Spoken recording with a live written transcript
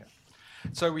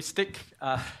So we stick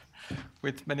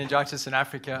with meningitis in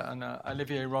Africa, and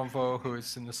Olivier Ronveaux, who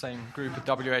is in the same group at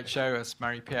WHO as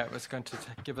Marie-Pierre, was going to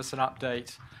give us an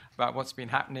update about what's been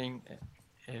happening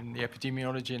in the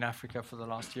epidemiology in Africa for the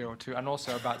last year or two, and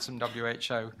also about some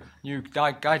WHO new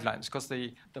guidelines, because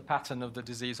the pattern of the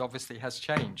disease obviously has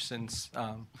changed since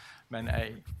Men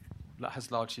A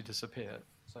has largely disappeared.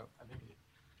 So, Olivier.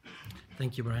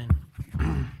 Thank you, Brian.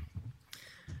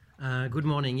 Good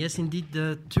morning. Yes, indeed,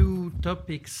 the two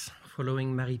topics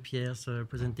following Marie-Pierre's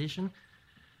presentation: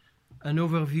 an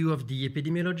overview of the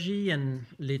epidemiology and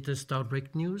latest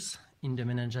outbreak news in the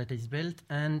meningitis belt,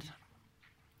 and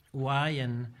why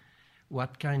and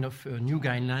what kind of new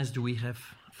guidelines do we have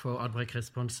for outbreak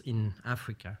response in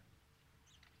Africa.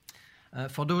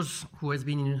 For those who have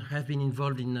been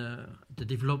involved in the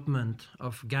development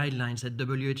of guidelines at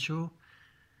WHO,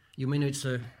 you may know it's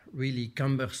a really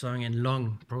cumbersome and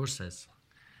long process.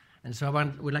 And so I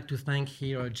would like to thank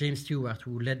here James Stewart,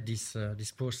 who led this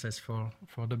process for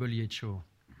WHO.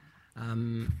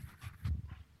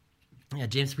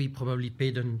 James, we probably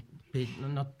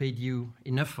not paid you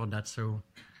enough for that, so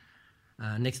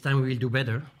next time we will do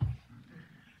better.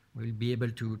 We'll be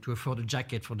able to afford a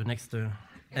jacket for the next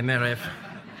MRF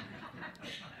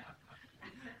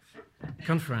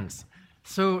conference.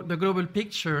 So the global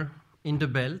picture in the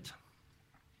belt,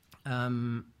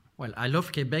 well, I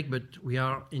love Quebec, but we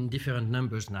are in different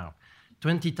numbers now.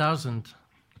 20,000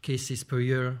 cases per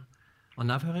year on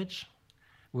average,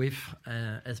 with,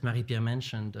 as Marie-Pierre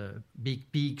mentioned,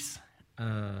 big peaks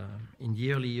in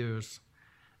the early years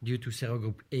due to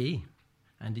serogroup A,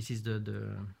 and this is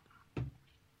the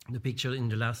picture in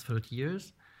the last 30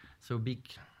 years. So big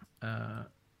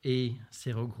A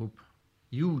serogroup,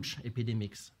 huge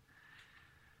epidemics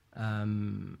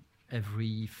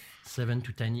every 7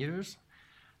 to 10 years.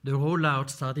 The rollout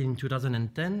started in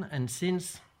 2010, and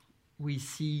since we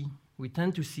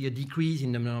tend to see a decrease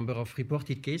in the number of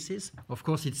reported cases. Of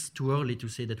course, it's too early to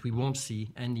say that we won't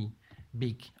see any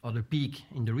big other peak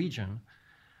in the region,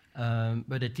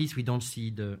 but at least we don't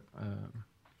see the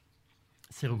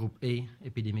serogroup A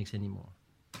epidemics anymore.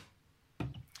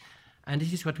 And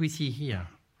this is what we see here.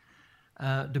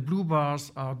 The blue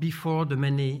bars are before the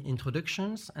many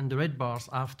introductions, and the red bars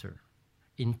after,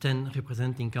 in 10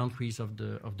 representing countries of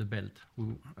the belt,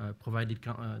 who provided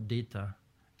data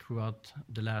throughout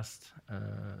the last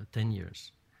 10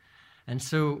 years. And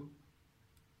so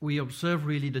we observe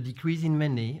really the decrease in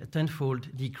many, a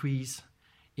tenfold decrease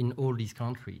in all these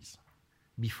countries,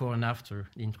 before and after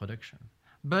the introduction.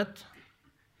 But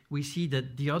we see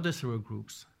that the other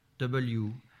serogroups,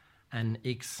 W and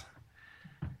X,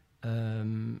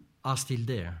 are still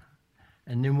there.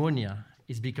 And pneumonia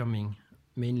is becoming,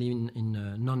 mainly in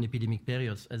non-epidemic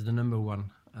periods, as the #1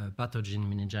 pathogen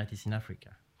meningitis in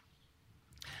Africa.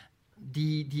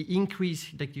 The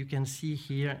increase that you can see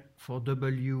here for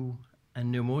W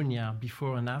and pneumonia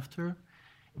before and after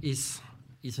is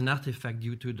an artifact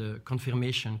due to the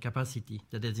confirmation capacity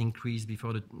that has increased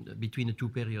between the two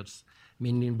periods,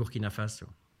 mainly in Burkina Faso.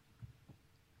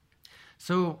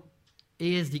 So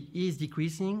A is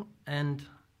decreasing, and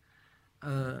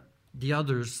the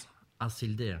others are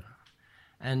still there.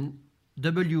 And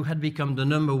W had become the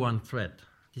 #1 threat.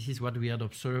 This is what we had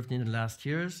observed in the last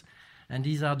years, and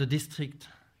these are the districts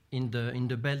in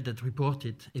the belt that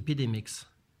reported epidemics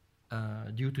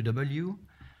due to W,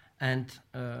 and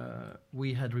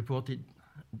we had reported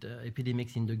the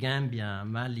epidemics in the Gambia,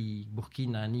 Mali,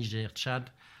 Burkina, Niger,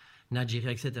 Chad,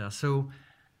 Nigeria, etc. So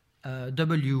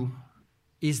W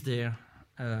is there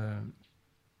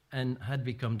and had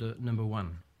become the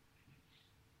 #1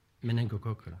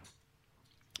 meningococcal.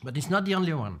 But it's not the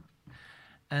only one.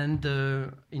 And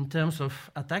in terms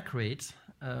of attack rates,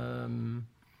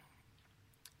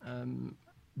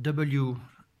 W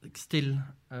still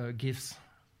gives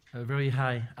very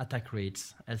high attack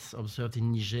rates, as observed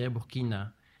in Niger,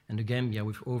 Burkina, and the Gambia,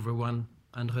 with over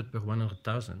 100 per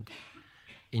 100,000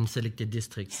 in selected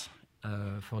districts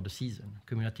for the season,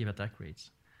 cumulative attack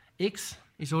rates. X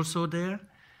is also there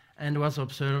and was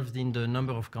observed in the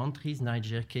number of countries,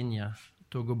 Niger, Kenya,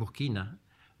 Togo, Burkina,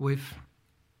 with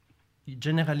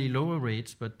generally lower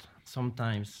rates, but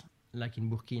sometimes, like in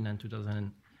Burkina in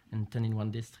 2010 in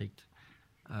one district,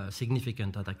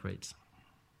 significant attack rates.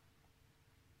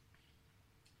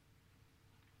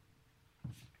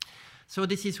 So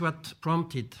this is what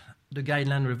prompted the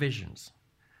guideline revisions.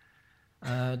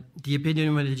 The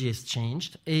epidemiology has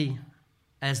changed. A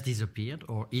has disappeared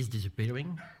or is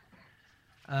disappearing.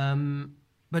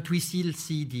 But we still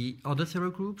see the other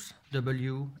serogroups,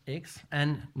 W, X,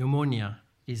 and pneumonia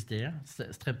is there,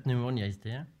 strep pneumonia is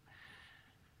there.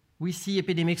 We see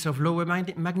epidemics of lower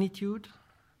magnitude,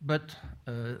 but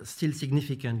still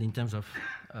significant in terms of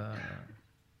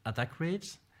attack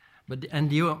rates. And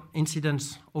the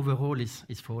incidence overall is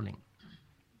falling.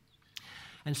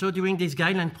 And so during this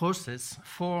guideline process,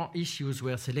 4 issues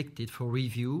were selected for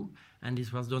review, and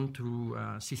this was done through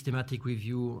systematic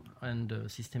review and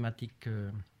systematic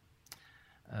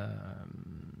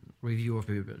review of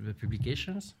the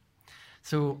publications.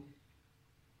 So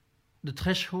the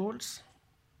thresholds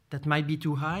that might be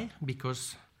too high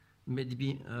because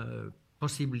maybe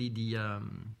possibly the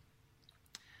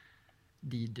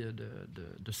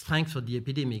strength of the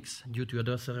epidemics due to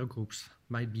other serogroups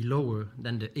might be lower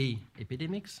than the A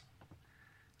epidemics.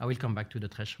 I will come back to the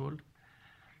threshold.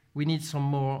 We need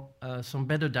some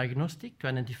better diagnostic to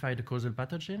identify the causal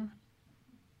pathogen.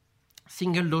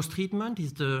 Single dose treatment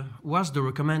was the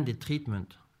recommended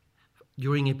treatment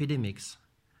during epidemics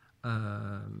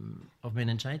of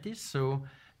meningitis. So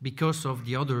because of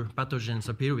the other pathogens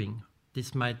appearing,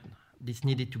 this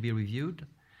needed to be reviewed.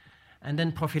 And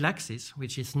then prophylaxis,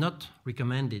 which was not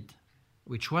recommended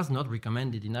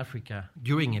in Africa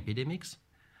during epidemics,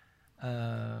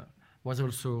 was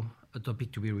also a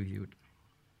topic to be reviewed.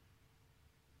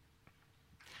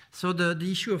 So the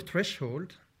issue of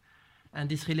threshold, and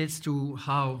this relates to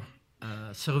how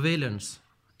surveillance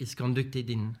is conducted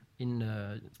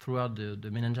throughout the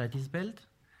meningitis belt.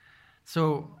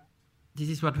 So this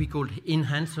is what we call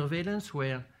in-hand surveillance,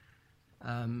 where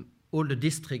all the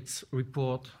districts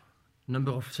report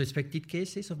number of suspected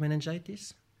cases of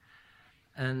meningitis,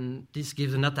 and this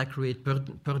gives an attack rate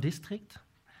per district.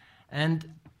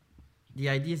 And the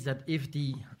idea is that if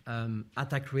the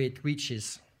attack rate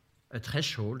reaches a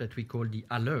threshold that we call the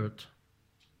alert,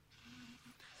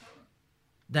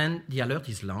 then the alert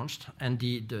is launched, and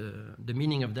the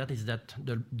meaning of that is that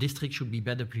the district should be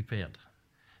better prepared.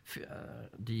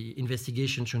 The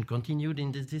investigation should continue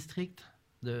in this district,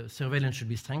 the surveillance should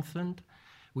be strengthened,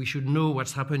 we should know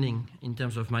what's happening in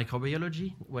terms of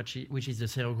microbiology, which is the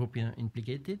serogroup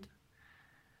implicated,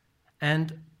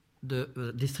 and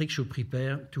the district should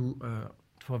prepare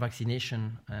for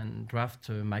vaccination and draft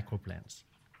microplans.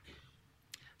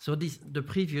 So the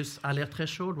previous alert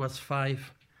threshold was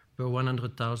 5 per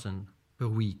 100,000 per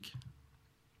week.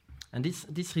 And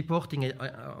this reporting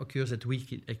occurs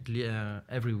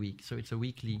every week, so it's a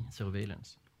weekly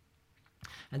surveillance.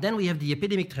 And then we have the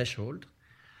epidemic threshold,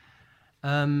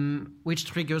 which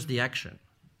triggers the action.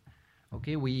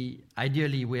 Okay,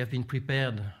 ideally we have been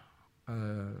prepared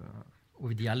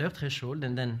with the alert threshold,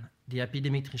 and then the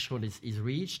epidemic threshold is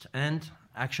reached, and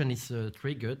action is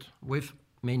triggered with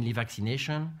mainly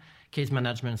vaccination, case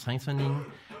management strengthening,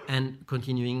 and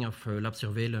continuing of lab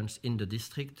surveillance in the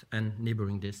district and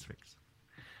neighboring districts.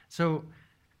 So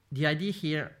the idea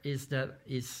here is that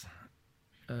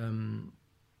in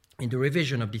the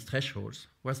revision of these thresholds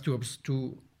was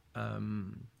to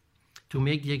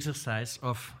make the exercise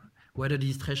of whether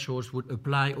these thresholds would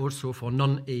apply also for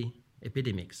non-A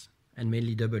epidemics, and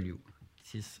mainly W.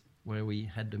 This is where we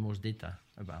had the most data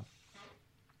about.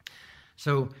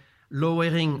 So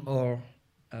lowering or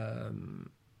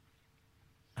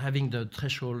having the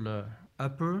threshold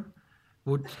upper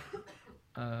we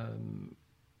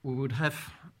would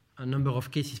have a number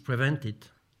of cases prevented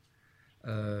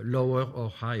lower or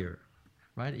higher,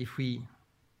 right?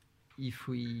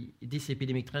 This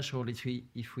epidemic threshold,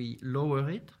 if we lower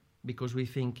it, because we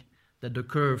think that the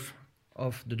curve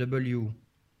of the W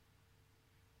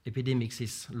epidemics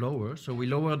is lower, so we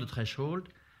lower the threshold,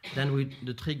 then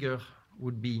the trigger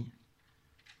would be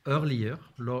earlier,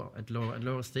 at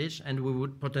lower stage, and we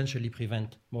would potentially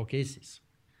prevent more cases.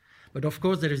 But of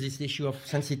course, there is this issue of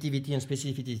sensitivity and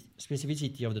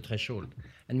specificity of the threshold,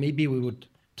 and maybe we would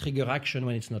trigger action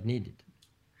when it's not needed.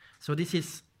 So this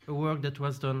is a work that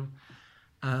was done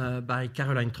by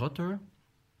Caroline Trotter,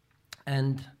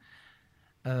 and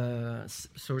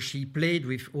so she played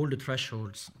with all the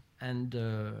thresholds and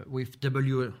with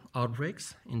W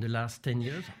outbreaks in the last 10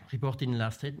 years, reported in the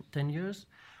last 10 years.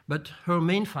 But her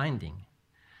main finding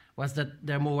was that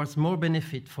there was more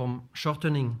benefit from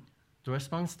shortening the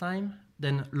response time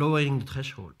than lowering the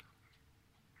threshold.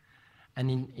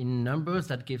 And in numbers,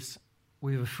 that gives,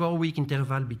 with a 4-week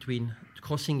interval between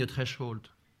crossing the threshold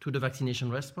to the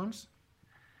vaccination response,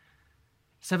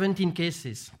 17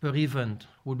 cases per event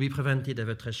would be prevented at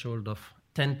a threshold of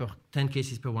 10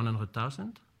 cases per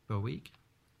 100,000 per week.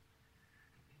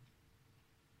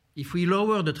 If we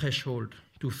lower the threshold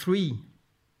to 3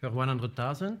 per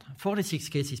 100,000, 46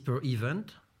 cases per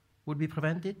event would be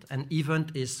prevented, and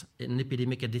event is an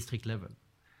epidemic at district level.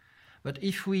 But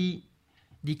if we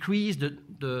decrease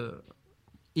the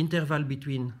interval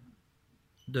between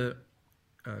the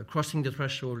crossing the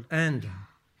threshold and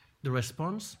the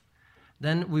response,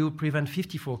 then we would prevent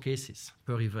 54 cases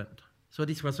per event. So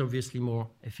this was obviously more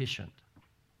efficient.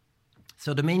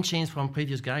 So the main change from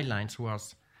previous guidelines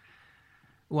was,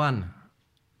 one,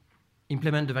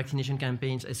 implement the vaccination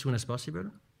campaigns as soon as possible,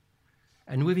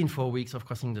 and within 4 weeks of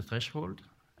crossing the threshold,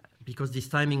 because this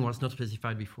timing was not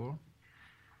specified before.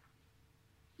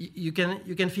 You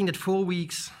can think that 4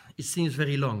 weeks, it seems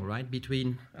very long, right?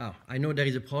 Between, I know there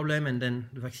is a problem, and then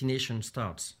the vaccination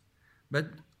starts. But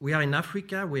we are in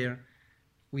Africa, where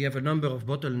we have a number of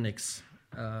bottlenecks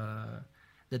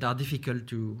that are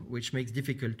which makes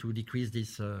difficult to decrease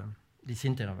this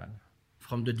interval.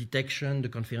 From the detection, the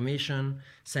confirmation,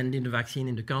 sending the vaccine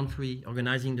in the country,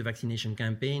 organizing the vaccination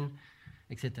campaign,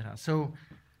 etc. So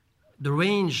the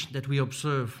range that we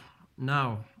observe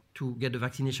now to get the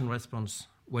vaccination response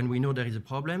when we know there is a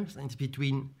problem is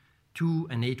between 2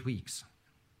 and 8 weeks.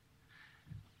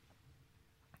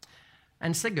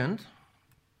 And second,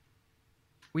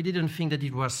 we didn't think that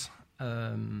it was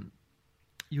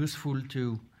useful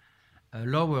to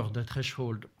lower the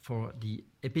threshold for the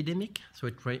epidemic, so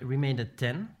it remained at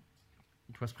 10.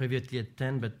 It was previously at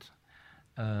 10, but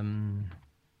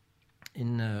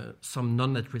in some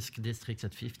non-at-risk districts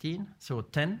at 15, so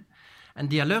 10. And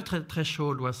the alert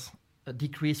threshold was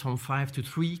decreased from 5 to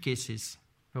 3 cases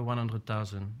per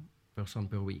 100,000 persons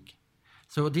per week.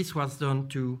 So this was done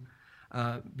to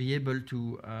be able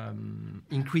to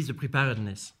increase the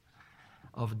preparedness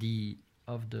of the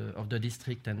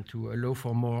district and to allow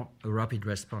for more rapid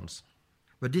response.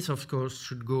 But this, of course,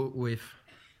 should go with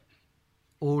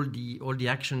all the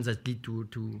actions that lead to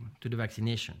the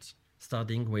vaccinations,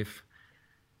 starting with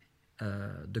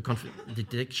the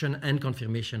detection and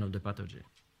confirmation of the pathogen.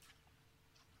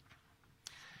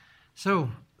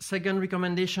 So, second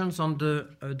recommendations on the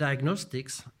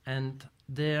diagnostics, and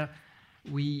there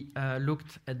we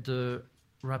looked at the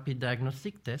rapid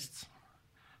diagnostic tests.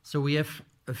 So we have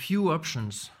a few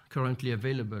options currently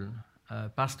available,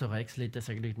 Pastorex, latest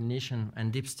agglutination,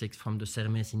 and dipsticks from the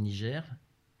CERMES in Niger.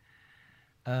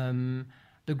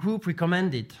 The group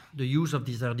recommended the use of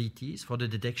these RDTs for the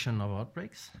detection of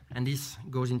outbreaks, and this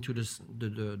goes into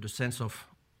the sense of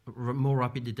more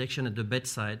rapid detection at the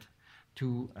bedside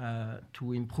to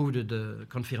improve the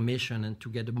confirmation and to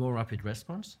get a more rapid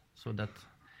response. So that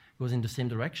goes in the same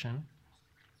direction.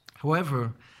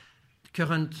 However,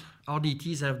 current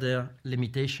RDTs have their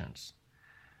limitations.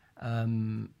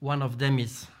 One of them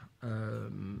is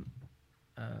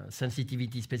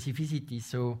sensitivity, specificity,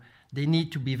 so they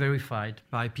need to be verified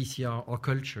by PCR or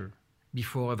culture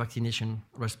before a vaccination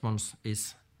response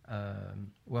is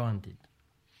warranted.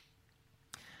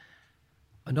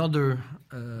 Another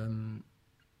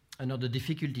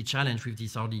difficulty challenge with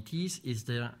these RDTs is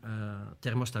their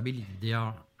thermostability.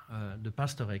 The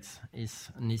Pastorex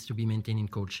needs to be maintained in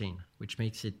cold chain, which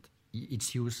makes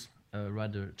its use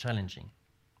rather challenging.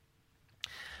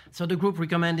 So the group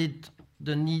recommended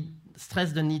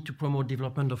stressed the need to promote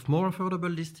development of more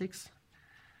affordable districts,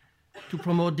 to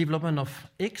promote development of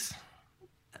X,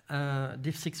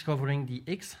 districts covering the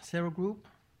X serogroup,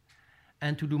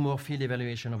 and to do more field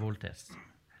evaluation of all tests.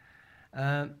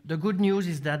 The good news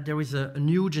is that there is a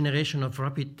new generation of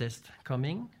rapid tests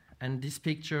coming, and this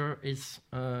picture is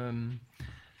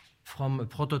from a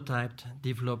prototype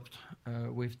developed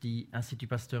with the Institut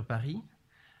Pasteur Paris,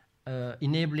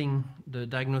 enabling the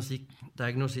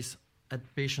diagnosis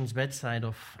at patients' bedside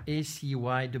of A, C,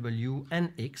 Y, W,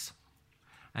 and X,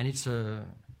 and it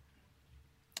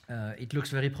looks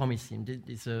very promising.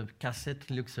 This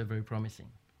cassette looks very promising.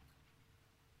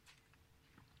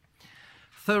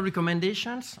 Third,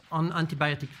 recommendations on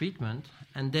antibiotic treatment,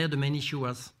 and there the main issue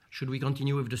was, should we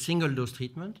continue with the single-dose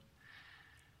treatment?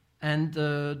 And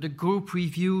the group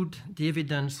reviewed the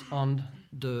evidence on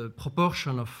the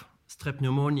proportion of strep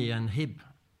pneumonia and Hib.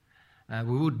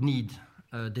 We would need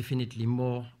definitely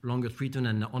longer treatment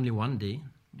than only 1 day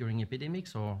during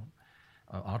epidemics or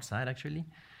outside, actually.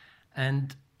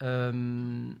 And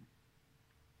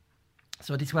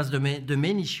so this was the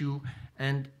main issue,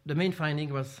 and the main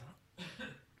finding was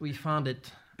we found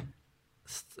that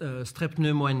strep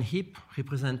pneumo and Hib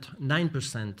represent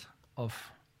 9%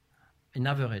 of, in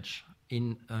average,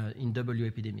 in W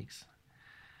epidemics.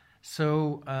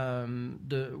 So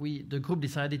the group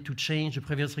decided to change the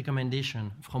previous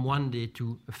recommendation from 1 day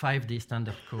to a 5-day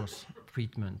standard course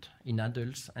treatment in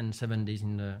adults and 7 days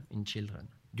in children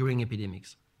during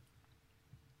epidemics.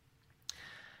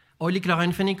 Oily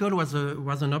chloramphenicol was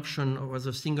an option, was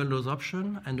a single-dose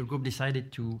option, and the group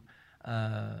decided to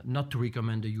not to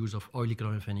recommend the use of oily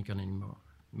chloramphenicol anymore,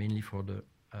 mainly for the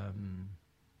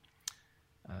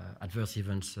adverse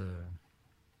events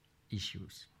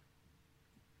issues.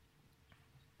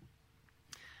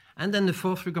 And then the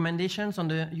fourth recommendations on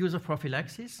the use of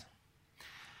prophylaxis.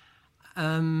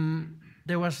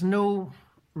 There was no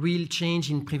real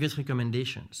change in previous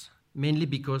recommendations, mainly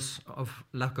because of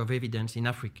lack of evidence in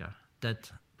Africa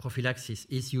that prophylaxis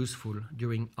is useful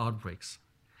during outbreaks.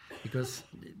 Because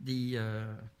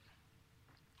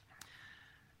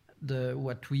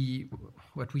what we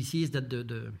see is that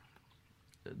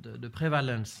the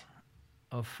prevalence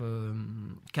of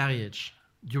carriage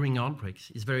during outbreaks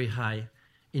is very high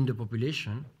in the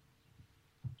population,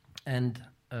 and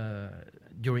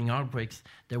during outbreaks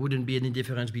there wouldn't be any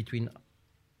difference between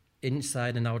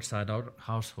inside and outside our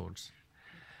households.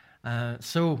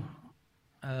 So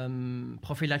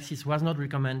prophylaxis was not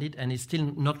recommended and is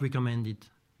still not recommended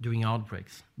during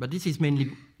outbreaks, but this is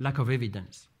mainly lack of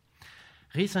evidence.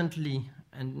 Recently,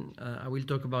 and I will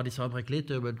talk about this outbreak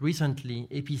later, but recently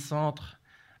Epicentre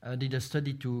did a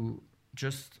study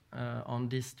on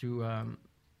this to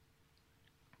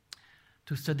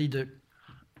study the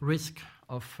risk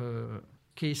of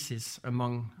cases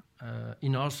among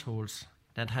in households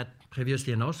that had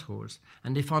previously in households,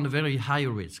 and they found a very high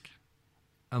risk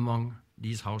among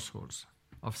these households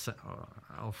of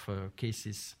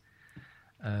cases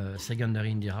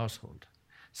secondary in the household.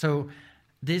 So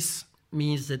this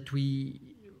means that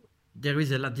there is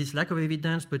this lack of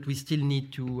evidence, but we still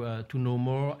need to know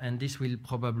more, and this will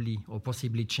probably or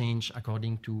possibly change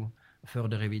according to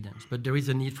further evidence. But there is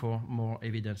a need for more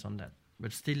evidence on that.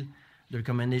 But still, the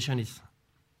recommendation is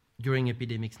during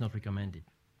epidemics not recommended.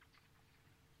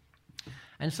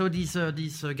 And so these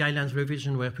guidelines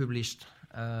revision were published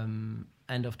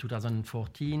end of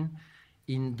 2014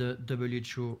 in the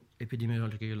WHO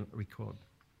epidemiological record.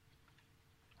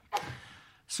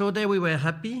 So there we were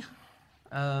happy.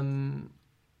 No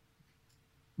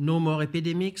more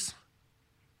epidemics,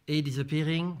 AIDS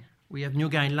disappearing, we have new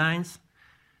guidelines.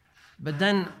 But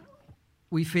then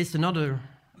we faced a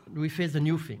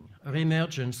new thing, a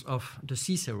reemergence of the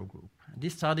C0 group.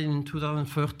 This started in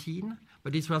 2013,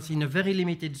 but this was in a very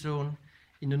limited zone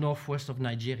in the northwest of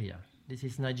Nigeria. This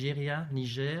is Nigeria,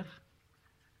 Niger,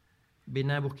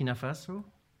 Benin, Burkina Faso.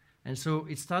 And so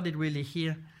it started really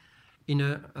here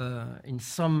in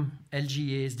some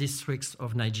LGAs districts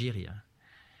of Nigeria.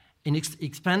 And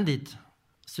expanded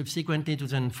subsequently in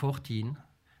 2014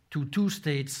 to 2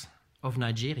 states of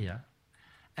Nigeria.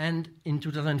 And in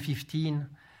 2015,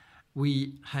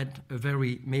 we had a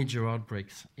very major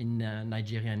outbreaks in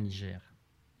Nigeria and Niger.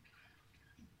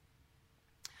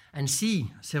 And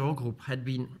C0 group had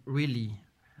been really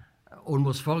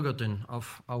almost forgotten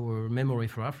of our memory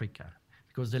for Africa,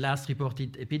 because the last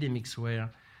reported epidemics were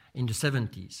in the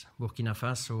 70s, Burkina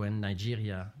Faso and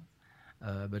Nigeria,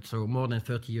 but so more than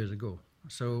 30 years ago.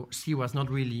 So C was not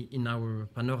really in our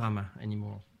panorama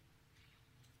anymore.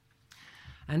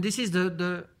 And this is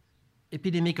the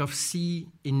epidemic of C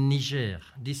in Niger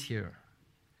this year.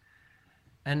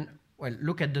 And well,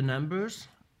 look at the numbers.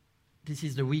 This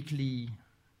is the weekly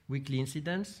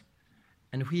incidence.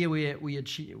 And here we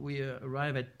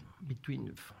arrive at between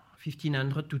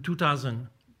 1,500 to 2,000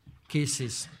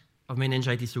 cases of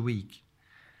meningitis a week.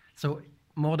 So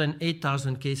more than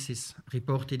 8,000 cases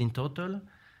reported in total,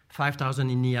 5,000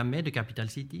 in Niamey, the capital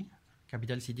city.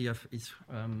 Capital city is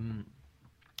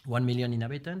 1 million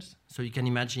inhabitants. So you can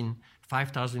imagine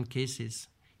 5,000 cases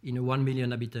in a 1 million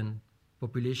inhabitant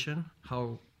population,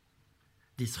 how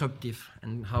disruptive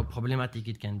and how problematic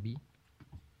it can be.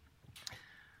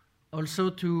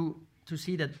 Also to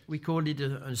see that we called it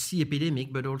a C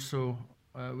epidemic, but also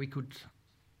we could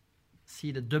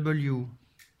see that W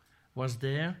was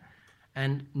there,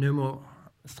 and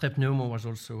strep pneumo was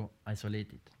also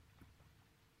isolated.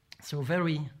 So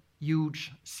very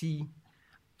huge C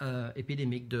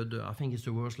epidemic. I think it's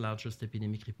the world's largest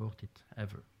epidemic reported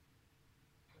ever.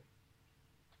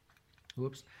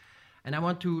 Whoops. And I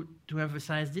want to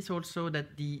emphasize this also,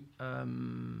 that the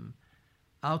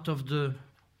out of the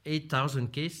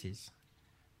 8,000 cases,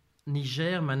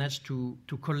 Niger managed to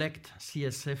collect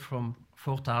CSF from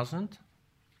 4,000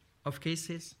 of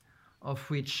cases, of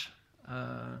which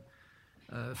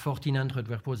 1,400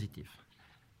 were positive.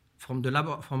 From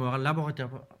a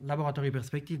laboratory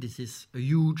perspective, this is a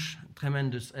huge,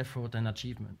 tremendous effort and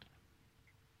achievement.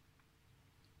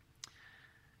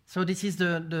 So this is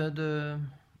the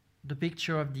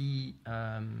picture of the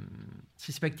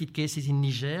suspected cases in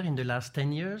Niger in the last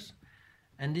 10 years.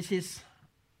 And this is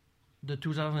the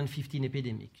 2015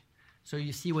 epidemic. So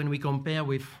you see, when we compare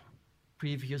with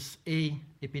previous A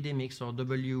epidemics or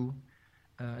W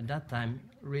at that time,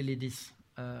 really this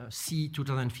C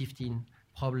 2015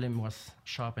 problem was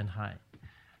sharp and high.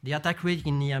 The attack rate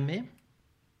in Niamey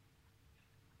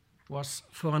was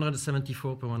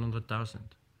 474 per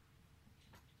 100,000.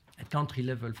 country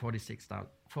level, 46 per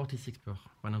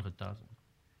 100,000.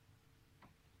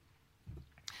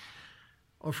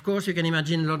 Of course, you can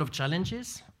imagine a lot of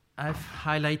challenges. I've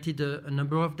highlighted a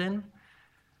number of them.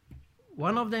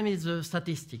 One of them is the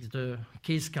statistics, the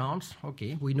case counts.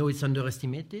 Okay, we know it's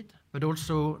underestimated, but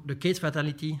also the case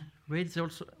fatality rates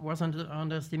also was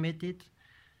underestimated.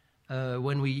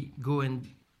 When we go and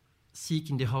seek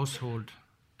in the household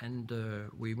and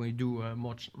we do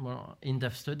much more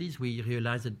in-depth studies, we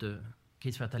realize that the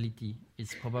case fatality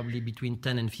is probably between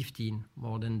 10 and 15,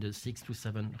 more than the 6 to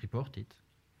 7 reported.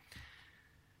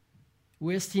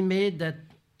 We estimate that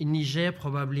in Niger,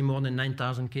 probably more than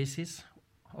 9,000 cases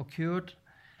occurred.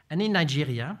 And in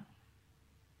Nigeria,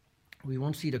 we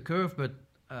won't see the curve, but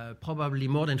probably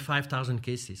more than 5,000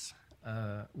 cases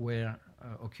were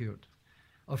occurred.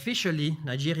 Officially,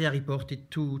 Nigeria reported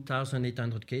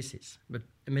 2,800 cases, but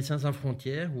Médecins Sans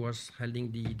Frontières, who was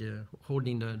holding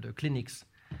the clinics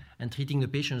and treating the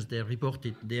patients, they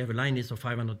reported they have a line list of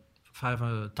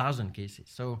 5,000 cases.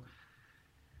 So,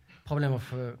 problem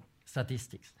of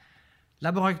statistics.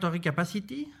 Laboratory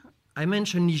capacity, I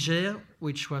mentioned Niger,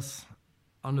 which was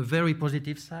on a very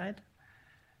positive side,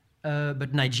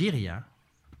 but Nigeria,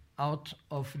 out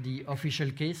of the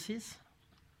official cases,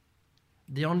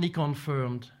 they only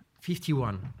confirmed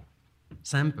 51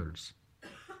 samples.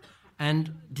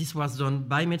 And this was done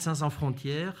by Médecins Sans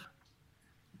Frontières.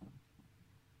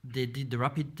 They did the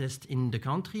rapid test in the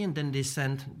country, and then they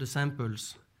sent the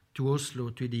samples to Oslo,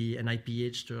 to the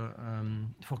NIPH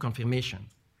for confirmation,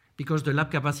 because the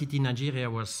lab capacity in Nigeria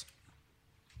was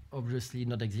obviously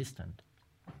not existent.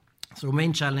 So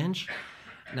main challenge,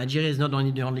 Nigeria is not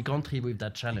only the only country with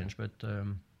that challenge, but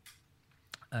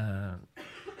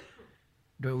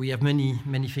we have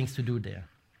many things to do there.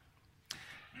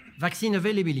 Vaccine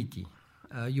availability.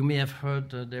 You may have heard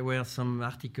there were some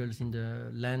articles in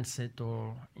the Lancet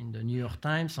or in the New York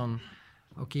Times on,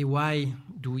 okay, why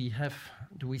do we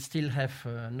still have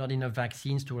not enough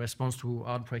vaccines to respond to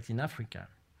outbreaks in Africa?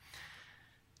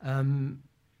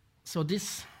 So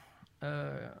this,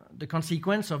 the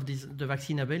consequence of this, the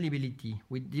vaccine availability,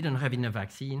 we didn't have enough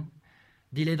vaccine,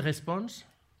 delayed response.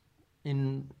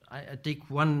 I take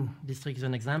one district as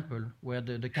an example where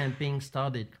the campaign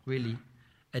started really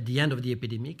at the end of the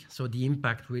epidemic, so the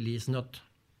impact really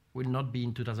will not be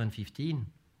in 2015.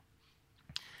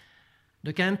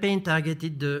 The campaign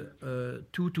targeted the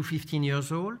 2 to 15 years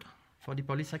old for the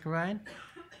polysaccharide,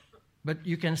 but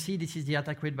you can see this is the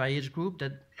attack rate by age group,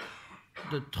 that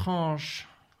the tranche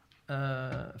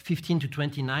 15 to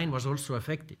 29 was also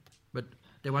affected, but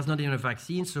there was not enough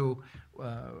vaccine, so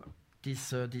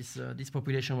this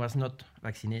population was not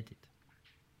vaccinated.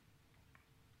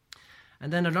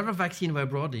 And then a lot of vaccines were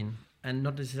brought in and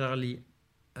not necessarily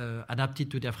adapted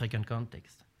to the African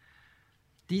context.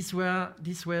 These were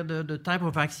the type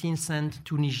of vaccines sent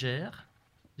to Niger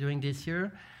during this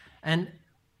year. And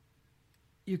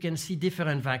you can see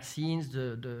different vaccines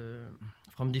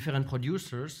from different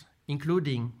producers,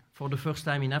 including, for the first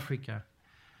time in Africa,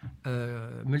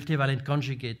 multivalent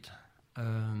conjugate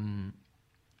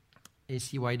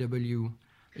ACYW.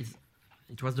 It's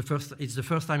the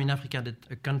first time in Africa that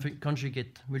a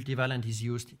conjugate multivalent is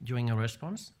used during a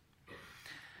response.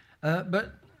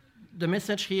 But the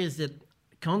message here is that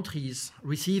countries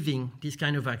receiving these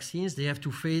kind of vaccines, they have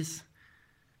to face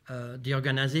the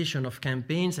organization of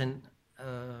campaigns, and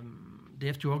they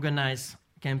have to organize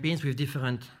campaigns with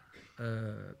different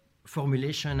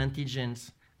formulation,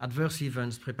 antigens, adverse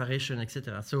events, preparation,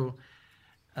 etc. So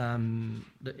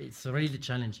it's really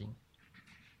challenging.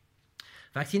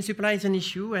 Vaccine supply is an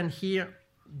issue, and here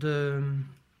the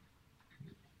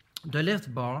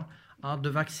left bar are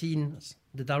the vaccines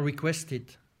that are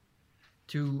requested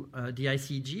to the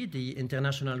ICG, the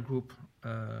international group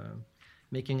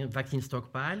making a vaccine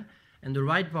stockpile, and the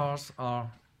right bars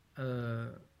are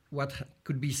what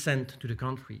could be sent to the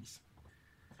countries.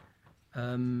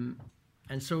 And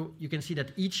so you can see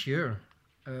that each year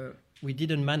we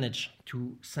didn't manage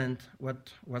to send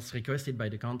what was requested by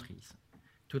the countries.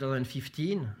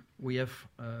 2015, we have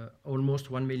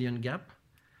almost 1 million gap.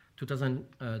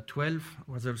 2012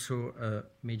 was also a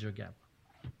major gap.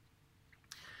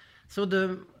 So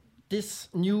this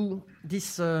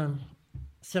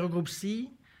serogroup C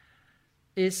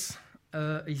is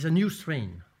a new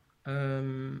strain.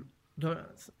 The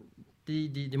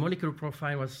molecular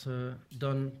profile was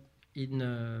done in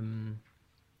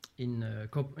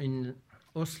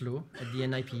Oslo at the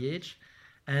NIPH,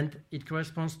 and it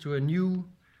corresponds to a new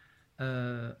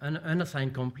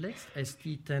unassigned complex,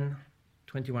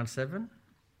 ST10-21-7.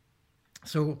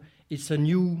 So it's a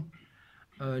new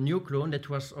clone that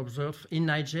was observed in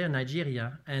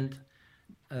Nigeria, and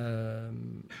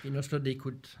in Oslo they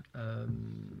could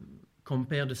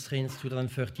compare the strains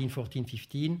 2013, 14,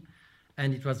 15,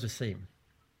 and it was the same.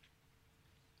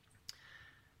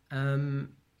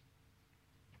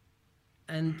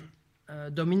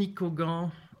 Dominique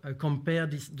Cogan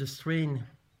compared the strain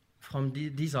from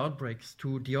these outbreaks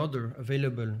to the other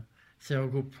available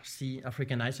serogroup C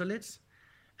African isolates,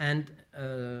 and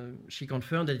she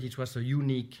confirmed that it was a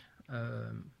unique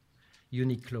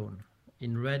clone.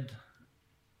 In red,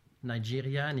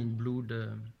 Nigeria, and in blue,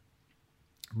 the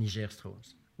Niger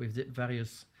strains, with the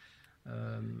various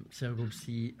serogroup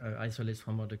C isolates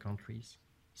from other countries.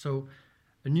 So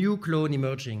a new clone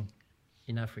emerging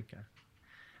in Africa.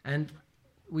 And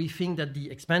we think that the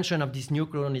expansion of this new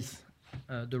clone is,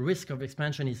 the risk of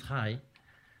expansion is high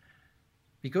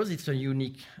because it's a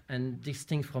unique and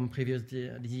distinct from previous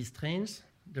disease strains.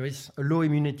 There is a low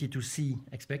immunity to C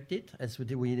expected, as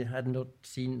we had not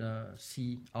seen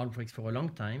C outbreaks for a long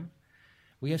time.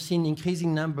 We have seen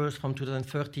increasing numbers from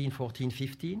 2013, 14,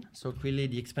 15, so clearly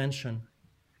the expansion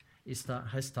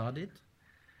has started.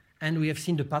 And we have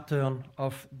seen the pattern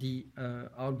of the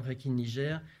outbreak in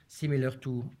Niger, similar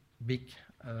to big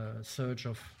surge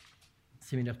of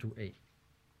similar to A.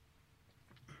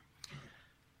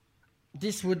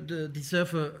 This would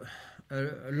deserve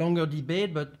a longer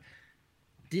debate, but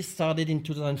this started in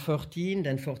 2014,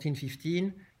 then 14,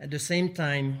 15. At the same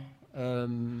time, at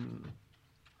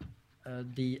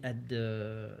the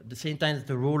same time as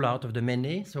the rollout of the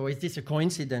MNA. So is this a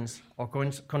coincidence or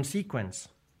consequence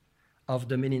of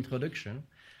the MNA introduction?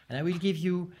 And I will give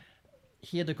you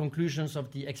here the conclusions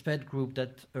of the expert group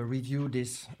that reviewed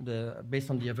this based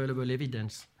on the available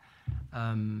evidence.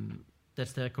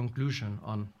 That's their conclusion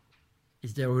on,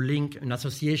 is there a link, an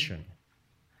association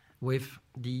with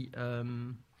the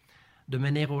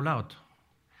MNA rollout?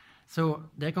 So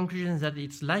their conclusion is that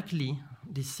it's likely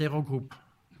this serogroup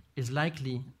is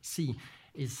likely C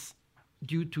is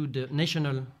due to the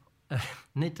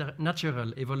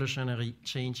natural evolutionary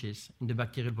changes in the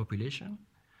bacterial population,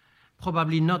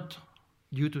 probably not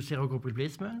due to serogroup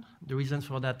replacement. The reason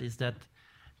for that is that,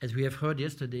 as we have heard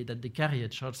yesterday, that the carrier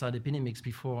short-side epidemics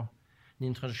before the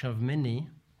introduction of MNA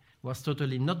was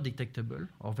totally not detectable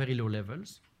or very low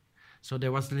levels. So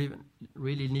there was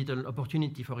really little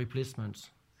opportunity for replacements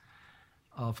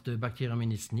of the bacterium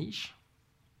in its niche.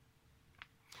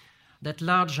 That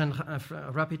large and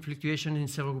rapid fluctuation in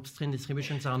serogroup strain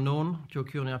distributions are known to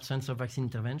occur in the absence of vaccine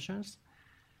interventions.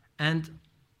 And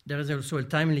there is also a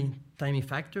timing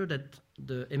factor that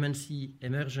the MNC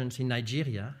emergence in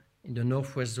Nigeria, in the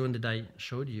northwest zone that I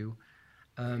showed you,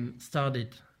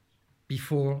 started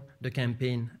before the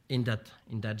campaign in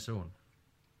that zone.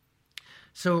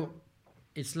 So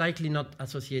it's likely not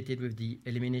associated with the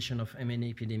elimination of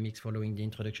MNA epidemics following the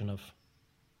introduction of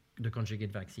the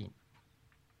conjugate vaccine.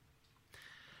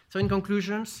 So in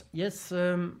conclusions, yes,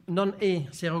 non-A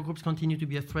serogroups continue to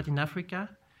be a threat in Africa.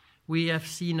 We have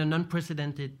seen an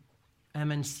unprecedented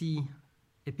MNC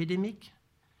epidemic.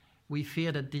 We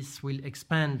fear that this will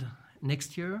expand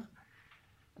next year.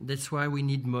 That's why we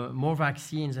need more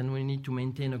vaccines, and we need to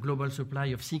maintain a global supply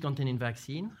of C-containing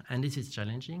vaccine, and this is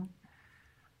challenging.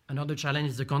 Another challenge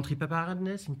is the country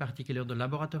preparedness, in particular the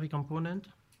laboratory component.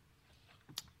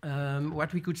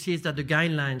 What we could see is that the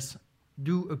guidelines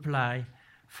do apply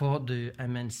for the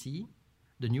MNC,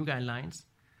 the new guidelines.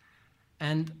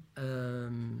 And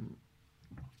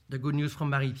the good news from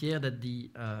Marie-Pierre that the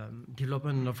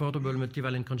development of affordable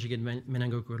multivalent conjugate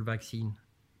meningococcal vaccine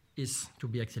is to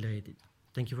be accelerated.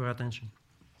 Thank you for your attention.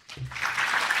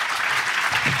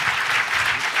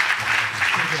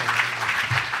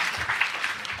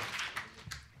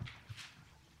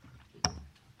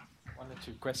 One or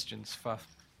two questions for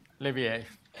Olivier.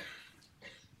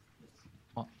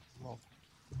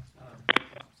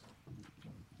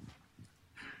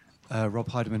 Rob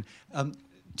Heidemann.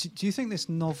 Do you think this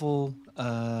novel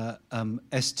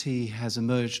ST has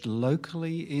emerged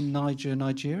locally in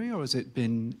Nigeria, or has it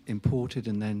been imported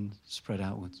and then spread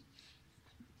outwards?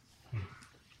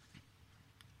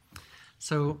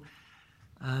 So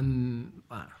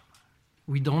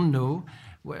we don't know.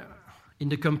 In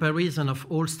the comparison of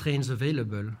all strains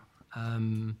available,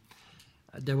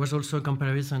 there was also a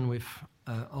comparison with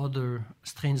other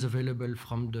strains available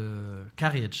from the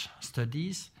carriage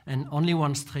studies, and only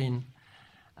one strain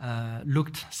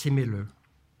looked similar,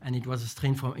 and it was a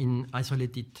strain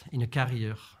isolated in a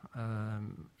carrier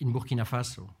in Burkina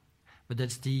Faso. But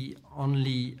that's the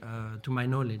only, to my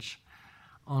knowledge,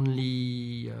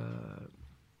 only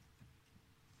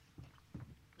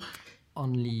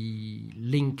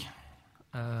link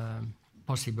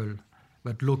possible,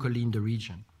 but locally in the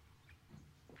region.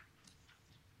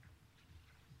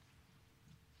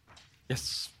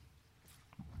 Yes.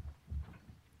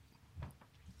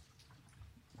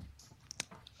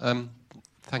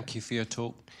 Thank you for your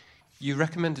talk. You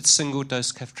recommended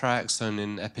single-dose ceftriaxone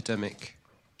in epidemic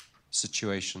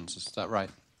situations. Is that right?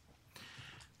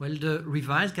 Well, the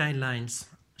revised guidelines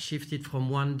shifted from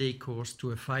 1-day course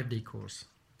to a 5-day course.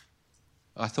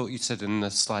 I thought you said in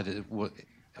the slide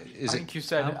I think you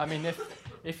said, I mean,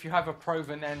 if you have a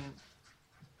proven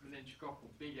meningococcal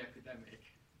big epidemic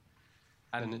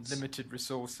and limited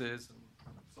resources and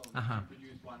so on, you could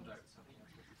use 1 dose. I think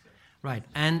that's what you said. Right,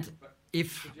 and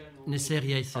if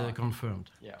Neisseria is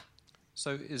confirmed. Yeah.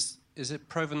 So is it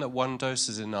proven that 1 dose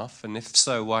is enough? And if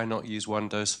so, why not use 1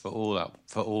 dose for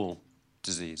all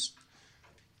disease?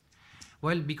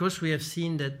 Well, because we have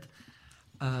seen that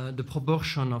the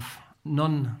proportion of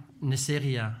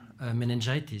non-Neisseria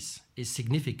meningitis is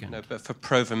significant. No, but for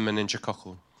proven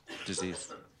meningococcal disease.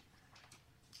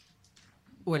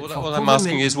 Well, all I'm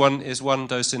asking is 1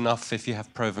 dose enough if you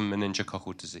have proven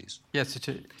meningococcal disease? Yes, it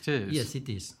is. Yes, it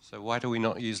is. So why do we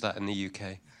not use that in the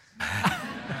UK?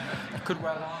 Could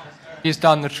well ask. He's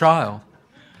done the trial.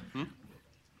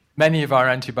 Many of our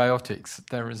antibiotics,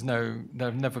 there have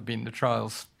never been the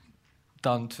trials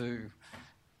done to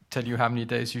tell you how many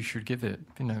days you should give it.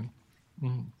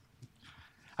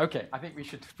 Okay, I think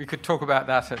we could talk about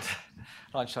that at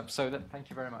lunchtime. So thank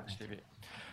you very much, Olivier.